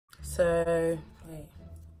So wait,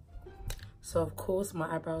 so of course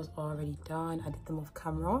my eyebrows are already done. I did them off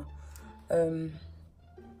camera.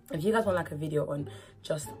 If you guys want like a video on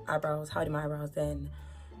just eyebrows, how I do my eyebrows, then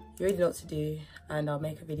you already know what to do, and I'll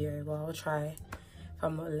make a video. Well, I'll try if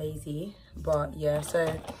I'm not lazy. But yeah,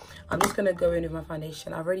 so I'm just gonna go in with my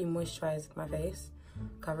foundation. I've already moisturized my face.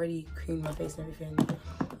 I've already creamed my face and everything.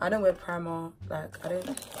 I don't wear primer. Like I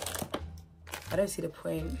don't see the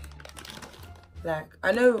point. Like,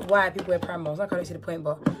 I know why people wear primer. It's like I don't see the point,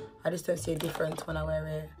 but I just don't see a difference when I wear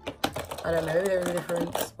it. I don't know, maybe there's a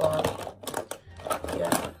difference, but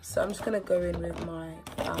yeah. So I'm just gonna go in with my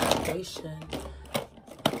foundation.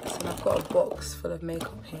 So I've got a box full of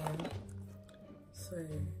makeup here. So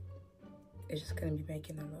it's just gonna be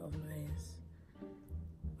making a lot of noise.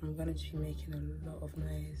 I'm gonna just be making a lot of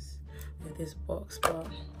noise with this box, but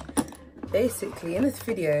basically in this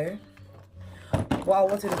video, what I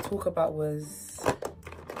wanted to talk about was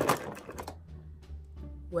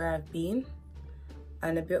where I've been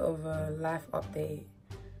and a bit of a life update,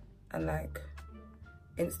 and like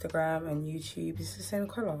Instagram and YouTube. It's the same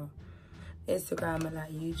color. Instagram and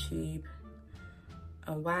like YouTube,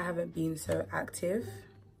 and why I haven't been so active,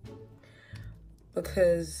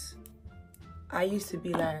 because I used to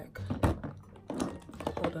be like,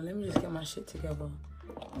 hold on, let me just get my shit together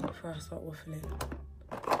before I start waffling.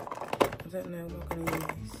 I don't know what I'm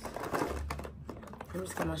gonna use. Let me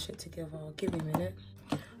just get my shit together. Give me a minute.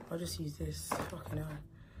 I'll just use this. Fucking hell.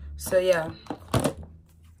 So yeah,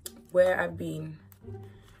 where I've been,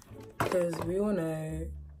 because we all know,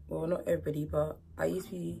 well, not everybody, but I used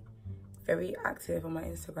to be very active on my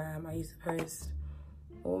Instagram. I used to post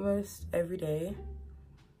almost every day.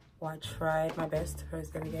 Well, I tried my best to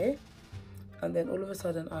post every day, and then all of a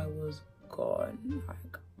sudden I was gone.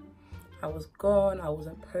 Like, I was gone. I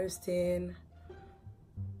wasn't posting.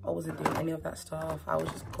 I wasn't doing any of that stuff. I was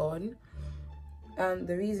just gone. And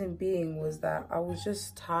the reason being was that I was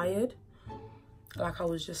just tired. Like, I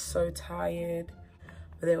was just so tired.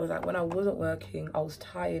 But it was like when I wasn't working, I was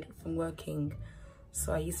tired from working.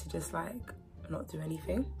 So I used to just like not do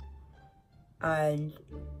anything. And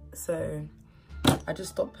so I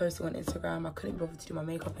just stopped posting on Instagram. I couldn't bother to do my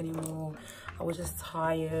makeup anymore. I was just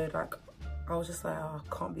tired. Like, I was just like, oh,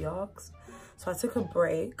 I can't be asked. So I took a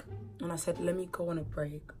break, and I said, let me go on a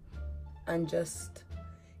break and just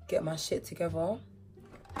get my shit together.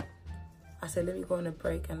 I said, let me go on a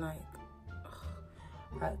break and like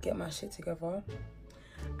get my shit together.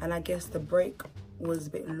 And I guess the break was a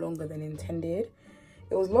bit longer than intended.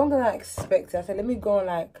 It was longer than I expected. I said, let me go on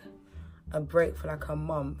like a break for like a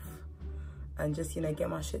month and just, you know, get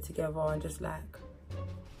my shit together and just like,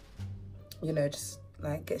 you know, just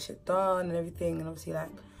like get shit done and everything. And obviously like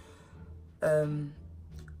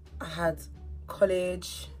I had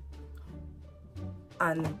college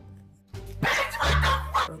and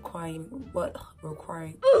requiring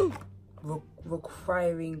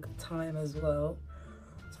time as well.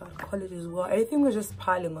 So I had college as well. Everything was just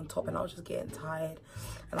piling on top, and I was just getting tired.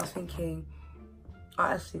 And I was thinking,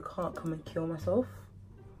 I actually can't come and kill myself.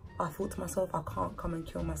 I thought to myself, I can't come and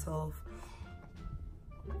kill myself.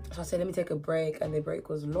 So I said, let me take a break, and the break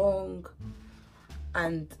was long.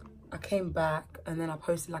 And I came back, and then I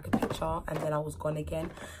posted like a picture, and then I was gone again.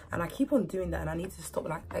 And I keep on doing that, and I need to stop.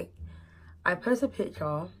 Like I post a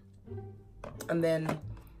picture, and then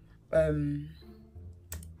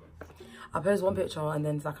I post one picture, and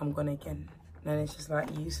then it's like I'm gone again. And then it's just like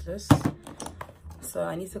useless. So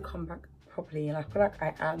I need to come back properly, and I feel like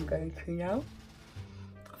I am going to now.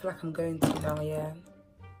 I feel like I'm going to now, yeah.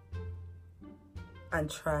 And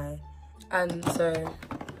try. And so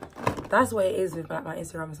that's what it is with like my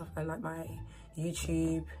Instagram and stuff, and like my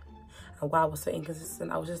YouTube. And why I was so inconsistent,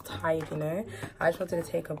 I was just tired, you know. I just wanted to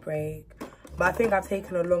take a break, but I think I've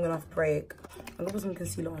taken a long enough break. I'm gonna put some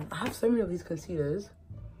concealer on. I have so many of these concealers.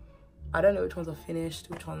 I don't know which ones are finished,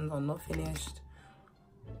 which ones are not finished,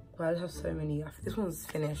 but I just have so many. This one's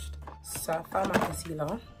finished. So I found my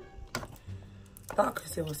concealer. That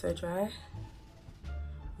concealer was so dry.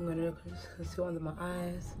 I'm gonna conceal under my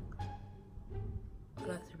eyes. I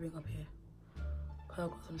like to bring up here, because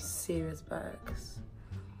I've got some serious bags.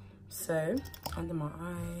 So under my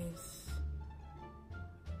eyes,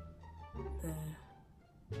 there.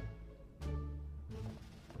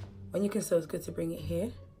 When you conceal, it's good to bring it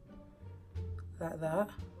here, like that,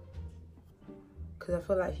 because I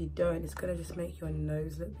feel like if you don't, it's gonna just make your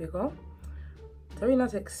nose look bigger. Don't really know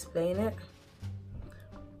how to explain it,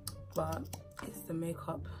 but it's the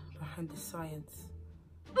makeup behind the science.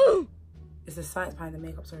 It's the science behind the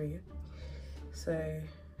makeup, sorry. So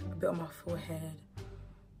a bit on my forehead,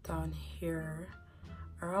 down here,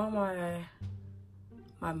 around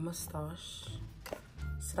my mustache.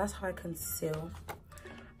 So that's how I conceal.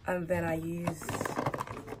 And then I use.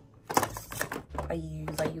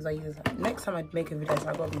 Next time I make a video, so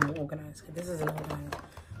I gotta be more organized. This isn't organized.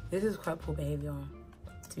 This is quite poor behavior,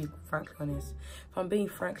 to be frankly honest. If I'm being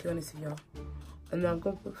frankly honest with y'all. And then I'm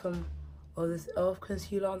gonna put some of this e.l.f.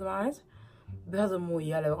 concealer under my eyes. It has a more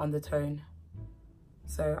yellow undertone.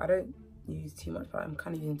 So I don't use too much, but I'm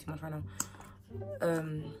kind of using too much right now.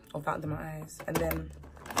 Of that under my eyes. And then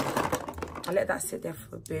I let that sit there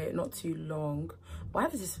for a bit, not too long. Why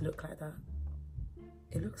does this look like that?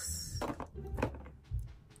 It looks...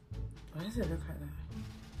 Why does it look like that?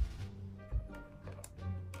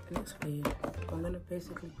 It looks weird. I'm gonna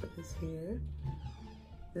basically put this here.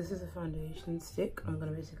 This is a foundation stick. I'm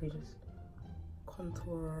gonna basically just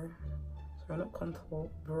contour, sorry, not contour,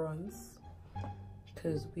 bronze.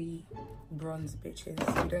 Because we bronze bitches.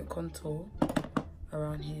 We don't contour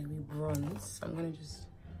around here, we bronze. So I'm gonna just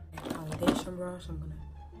foundation brush. I'm gonna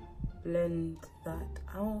blend that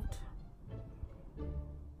out.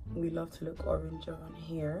 We love to look orange around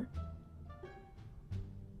here.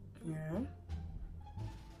 Yeah.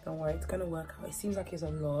 Don't worry, it's gonna work out. It seems like it's a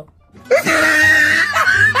lot.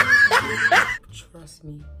 Trust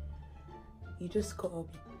me. You just gotta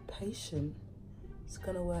be patient. It's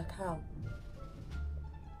gonna work out.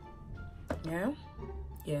 Yeah?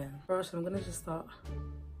 Yeah. First, I'm gonna just start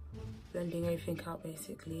blending everything out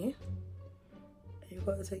basically. You've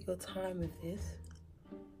got to take your time with this.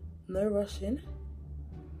 No rushing.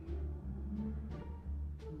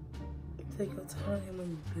 Take your time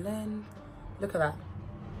when you blend. Look at that.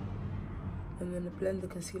 I'm gonna blend the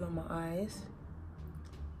concealer on my eyes.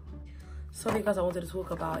 Something else I wanted to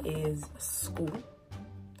talk about is school.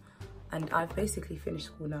 And I've basically finished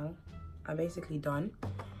school now. I'm basically done.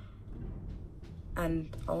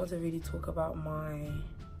 And I want to really talk about my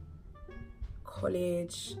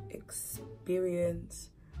college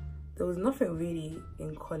experience. There was nothing really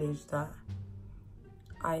in college that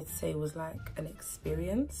I'd say was like an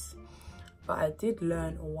experience. But I did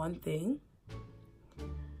learn one thing.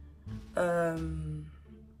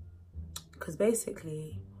 Because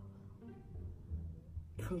basically,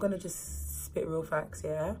 if I'm gonna just spit real facts,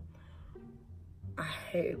 yeah, I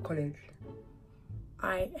hated college.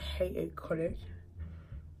 I hated college.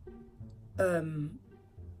 For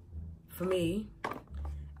me,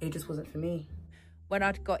 it just wasn't for me. When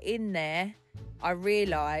I'd got in there, I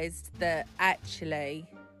realised that actually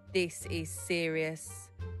this is serious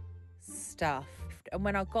stuff. And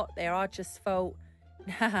when I got there, I just felt,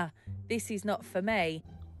 nah, this is not for me.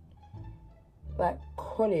 Like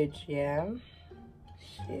college, yeah.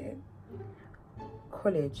 Shit.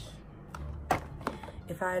 College.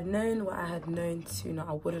 If I had known what I had known sooner,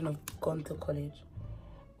 I wouldn't have gone to college.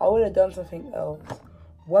 I would have done something else.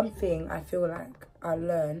 One thing I feel like I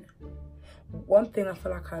learned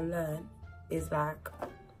is like,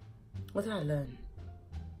 what did I learn?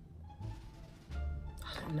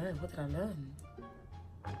 I don't know, what did I learn?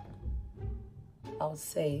 I would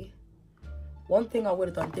say, one thing I would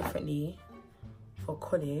have done differently for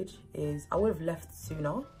college is I would have left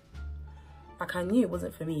sooner. Like I knew it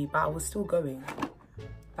wasn't for me, but I was still going.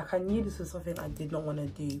 Like I knew this was something I did not want to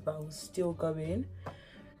do, but I was still going.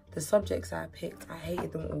 The subjects I picked, I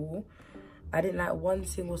hated them all. I didn't like one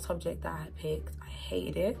single subject that I picked. I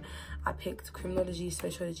hated it. I picked criminology,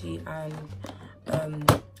 sociology, and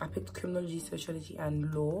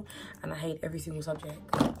law, and I hate every single subject.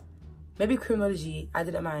 Maybe criminology, I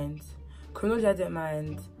didn't mind. Criminology, I didn't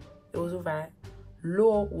mind. It was alright.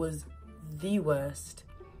 Law was the worst.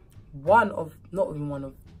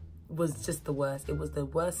 Was just the worst. It was the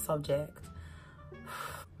worst subject.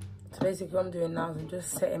 So basically what I'm doing now is I'm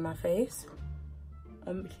just setting my face.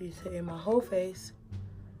 I'm actually setting my whole face.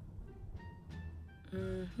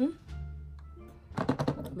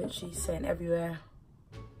 Literally setting everywhere.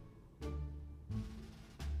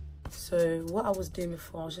 So what I was doing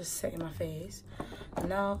before, I was just setting my face.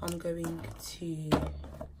 Now I'm going to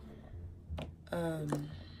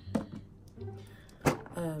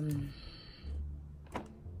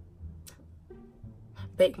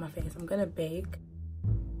bake my face. I'm gonna bake.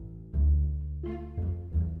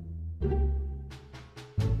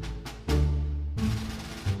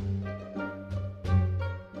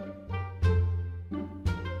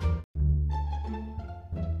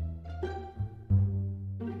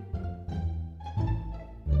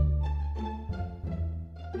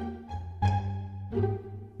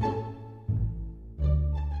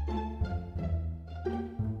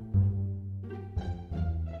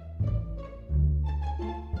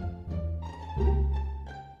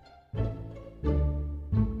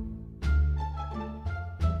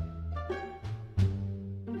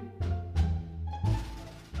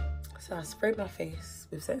 So I sprayed my face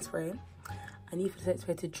with set spray. I need for the set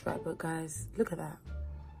spray to dry, but guys, look at that.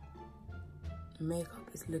 Makeup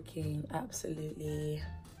is looking absolutely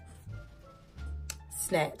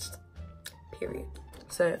snatched, period.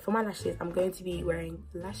 So for my lashes, I'm going to be wearing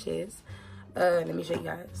lashes. Let me show you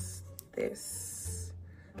guys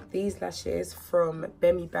these lashes from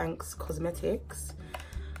Bemi Banks Cosmetics.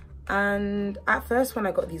 And at first when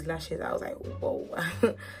I got these lashes, I was like, whoa.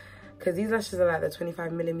 Because these lashes are like the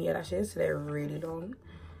 25mm lashes, so they're really long.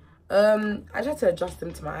 I just had to adjust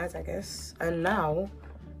them to my eyes, I guess. And now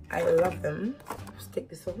I love them. Stick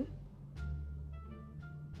this on.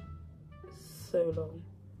 So long.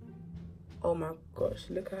 Oh my gosh,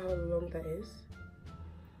 look at how long that is.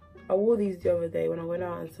 I wore these the other day when I went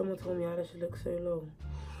out and someone told me how lashes look so long.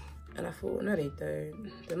 And I thought, no they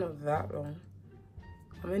don't. They're not that long.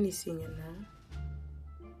 I'm only seeing it now.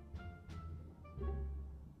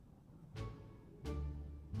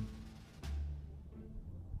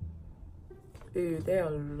 Ooh, they are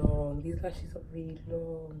long. These lashes are really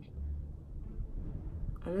long.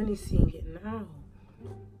 I'm only seeing it now.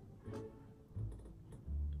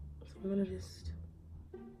 So I'm gonna just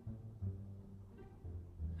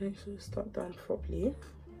make sure it's stuck down properly.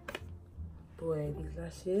 Boy, these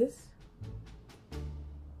lashes.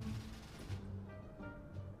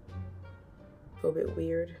 A little bit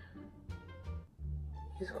weird.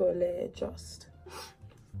 You just gotta let it adjust.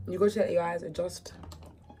 You gotta let your eyes adjust.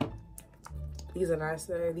 These are nice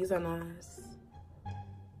though. These are nice.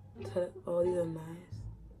 Oh, these are nice.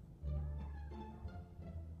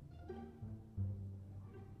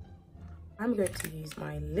 I'm going to use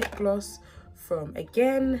my lip gloss from,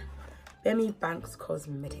 again, Bemi Banks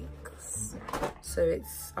Cosmetics. So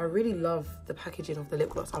I really love the packaging of the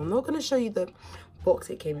lip gloss. I'm not going to show you the box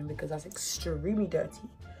it came in because that's extremely dirty.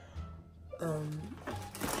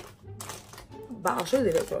 But I'll show you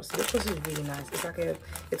the lip gloss. The lip gloss is really nice. It's like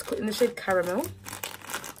it's in the shade Caramel.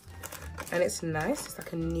 And it's nice. It's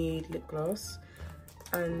like a nude lip gloss.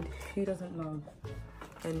 And who doesn't love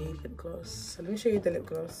a nude lip gloss? So let me show you the lip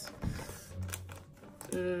gloss.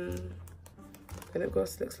 The lip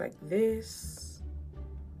gloss looks like this.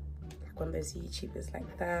 Like one of those YouTubers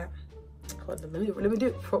like that. Hold on, let me do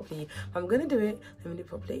it properly. I'm gonna do it. Let me do it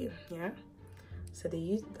properly. Yeah. So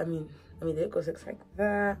the lip gloss looks like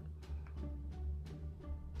that.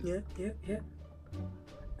 Yeah.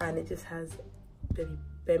 And it just has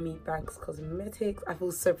Bemi Banks Cosmetics. I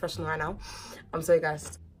feel so professional right now. I'm so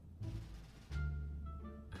gassed.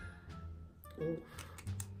 Ooh.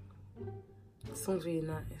 It smells really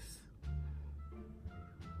nice.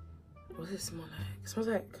 What does it smell like? It smells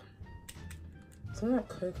like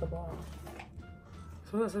cocoa bar. It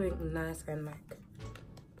smells like something nice and like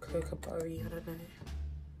cocoa buttery, I don't know.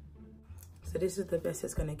 So this is the best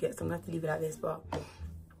it's gonna get, so I'm gonna have to leave it like this, but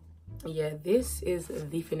yeah, this is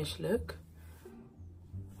the finished look.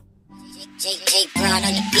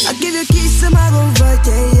 I give you a kiss and I go right,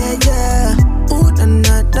 yeah. Ooh, na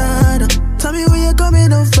na na na. Tell me when you're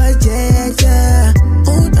coming over, yeah.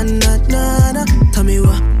 Ooh, na na na na. Tell me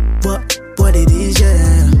what it is,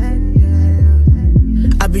 yeah.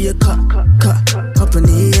 I be your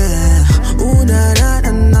company, yeah. Ooh, na na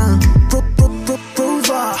na na.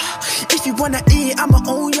 Prover. If you wanna eat, I'ma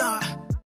own ya.